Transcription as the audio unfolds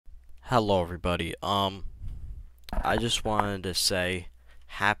Hello everybody. I just wanted to say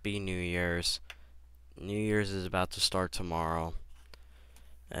Happy New Year's. New Year's is about to start tomorrow,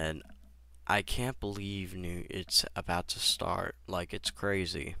 and I can't believe it's about to start. Like, it's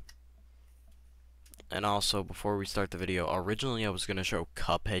crazy. And also, before we start the video, originally I was gonna show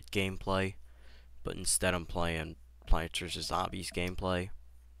Cuphead gameplay, but instead I'm playing Plants vs. Zombies gameplay.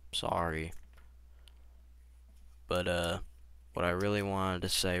 Sorry. But what I really wanted to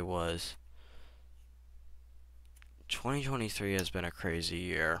say was 2023 has been a crazy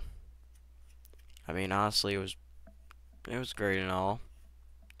year. I mean, honestly, it was great and all.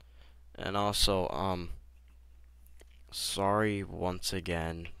 And also, sorry once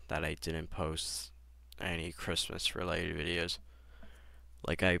again that I didn't post any Christmas related videos.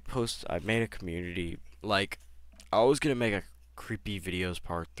 Like, I made a community, like, I was gonna make a creepy videos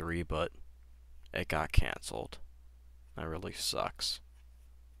part 3, but it got cancelled. That really sucks.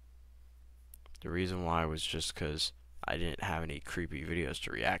 The reason why was just because I didn't have any creepy videos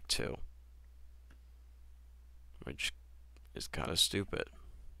to react to, which is kind of stupid.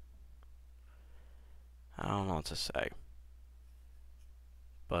 I don't know what to say.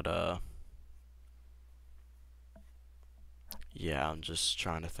 But, yeah, I'm just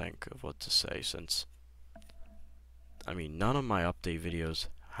trying to think of what to say since, I mean, none of my update videos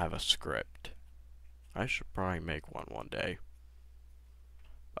have a script. I should probably make one day.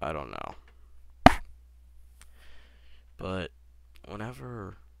 I don't know. But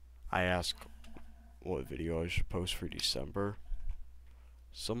whenever I ask what video I should post for December,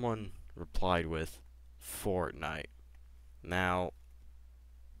 someone replied with Fortnite. Now,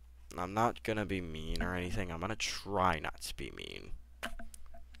 I'm not gonna be mean or anything. I'm gonna try not to be mean.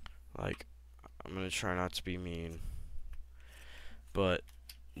 Like, I'm gonna try not to be mean. But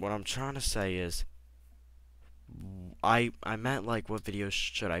what I'm trying to say is, I meant like what videos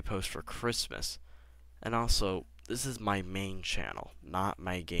should I post for Christmas? And also, this is my main channel, not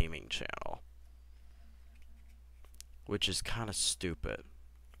my gaming channel. Which is kind of stupid.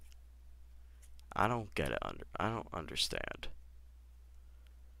 I don't get it. I don't understand.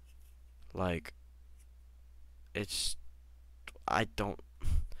 Like, I don't,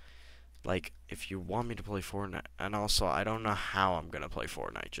 like, if you want me to play Fortnite, and also, I don't know how I'm gonna play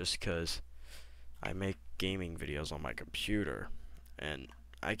Fortnite, just because I make gaming videos on my computer, and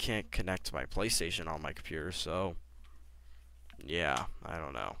I can't connect to my PlayStation on my computer, so, yeah, I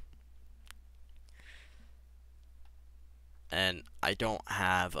don't know. And I don't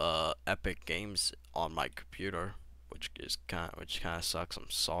have Epic Games on my computer, which kind of sucks. I'm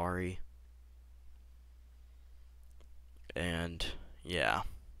sorry. And yeah.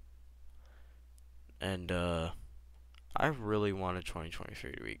 And I really wanted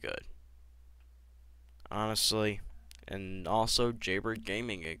 2023 to be good. Honestly. And also, Jaybird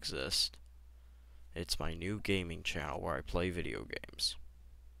Gaming exists. It's my new gaming channel where I play video games.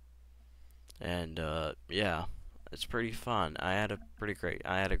 And yeah, it's pretty fun. I had a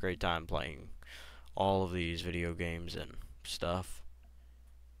great time playing all of these video games and stuff.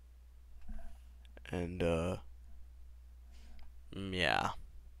 And yeah.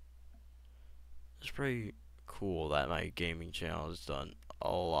 It's pretty cool that my gaming channel has done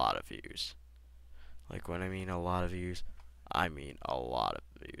a lot of views. Like, when I mean a lot of views, I mean a lot of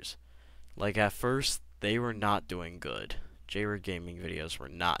views. Like, at first, they were not doing good. Jaybird Gaming videos were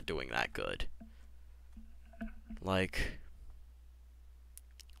not doing that good. Like,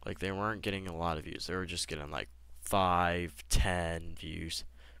 they weren't getting a lot of views. They were just getting, like, 5, 10 views.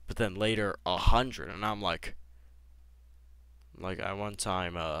 But then later, 100, and I'm like, I one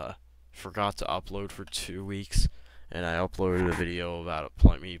time, forgot to upload for 2 weeks, and I uploaded a video about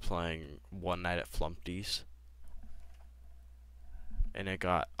me playing One Night at Flumpty's, and it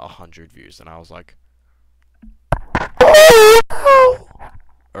got 100 views, and I was like,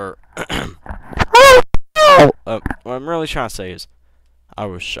 or, what I'm really trying to say is, I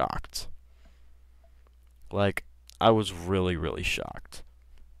was shocked. Like, I was really, really shocked,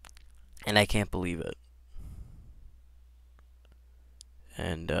 and I can't believe it.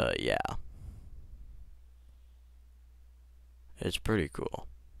 And, yeah. It's pretty cool.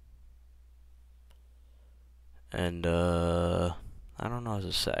 And, I don't know what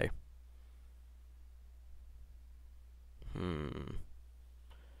to say.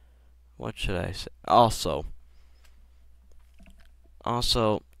 What should I say? Also,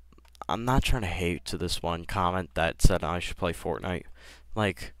 I'm not trying to hate to this one comment that said I should play Fortnite.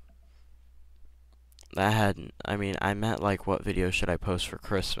 Like, I mean, I meant, like, what video should I post for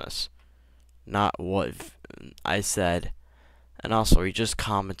Christmas? Not what I said. And also, he just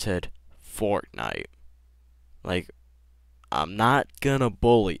commented Fortnite. Like, I'm not gonna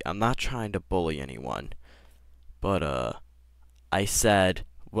bully. I'm not trying to bully anyone. But I said,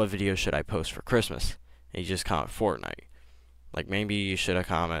 what video should I post for Christmas? And he just commented Fortnite. Like maybe you should have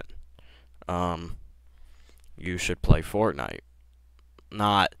comment, um, you should play Fortnite,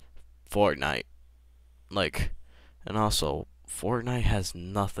 not Fortnite. Like, and also Fortnite has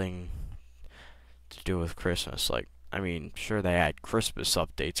nothing to do with Christmas. Like, I mean, sure they had Christmas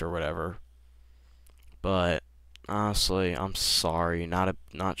updates or whatever, but honestly, I'm sorry, not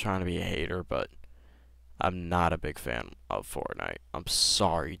trying to be a hater, but I'm not a big fan of Fortnite. I'm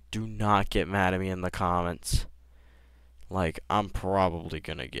sorry. Do not get mad at me in the comments. Like, I'm probably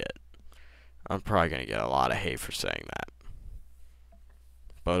gonna get a lot of hate for saying that.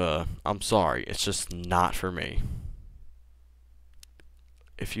 But I'm sorry. It's just not for me.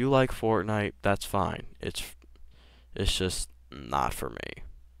 If you like Fortnite, that's fine. It's just not for me.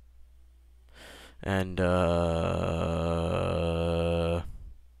 And I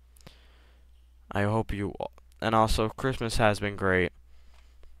hope you. And also, Christmas has been great.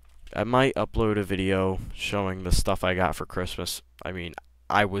 I might upload a video showing the stuff I got for Christmas. I mean,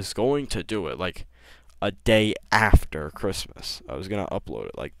 I was going to do it like a day after Christmas. I was gonna upload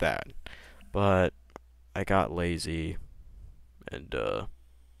it like that, but I got lazy. And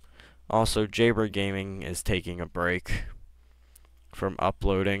also, Jaybird Gaming is taking a break from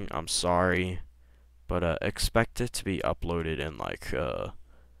uploading. I'm sorry, but expect it to be uploaded in like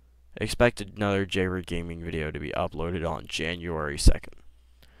expect another Jaybird Gaming video to be uploaded on January 2nd.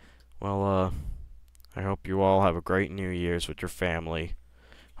 Well, I hope you all have a great New Year's with your family.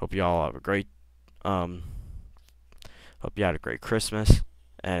 Hope you all have a great hope you had a great Christmas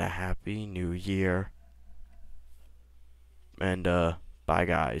and a happy New Year. And bye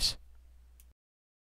guys.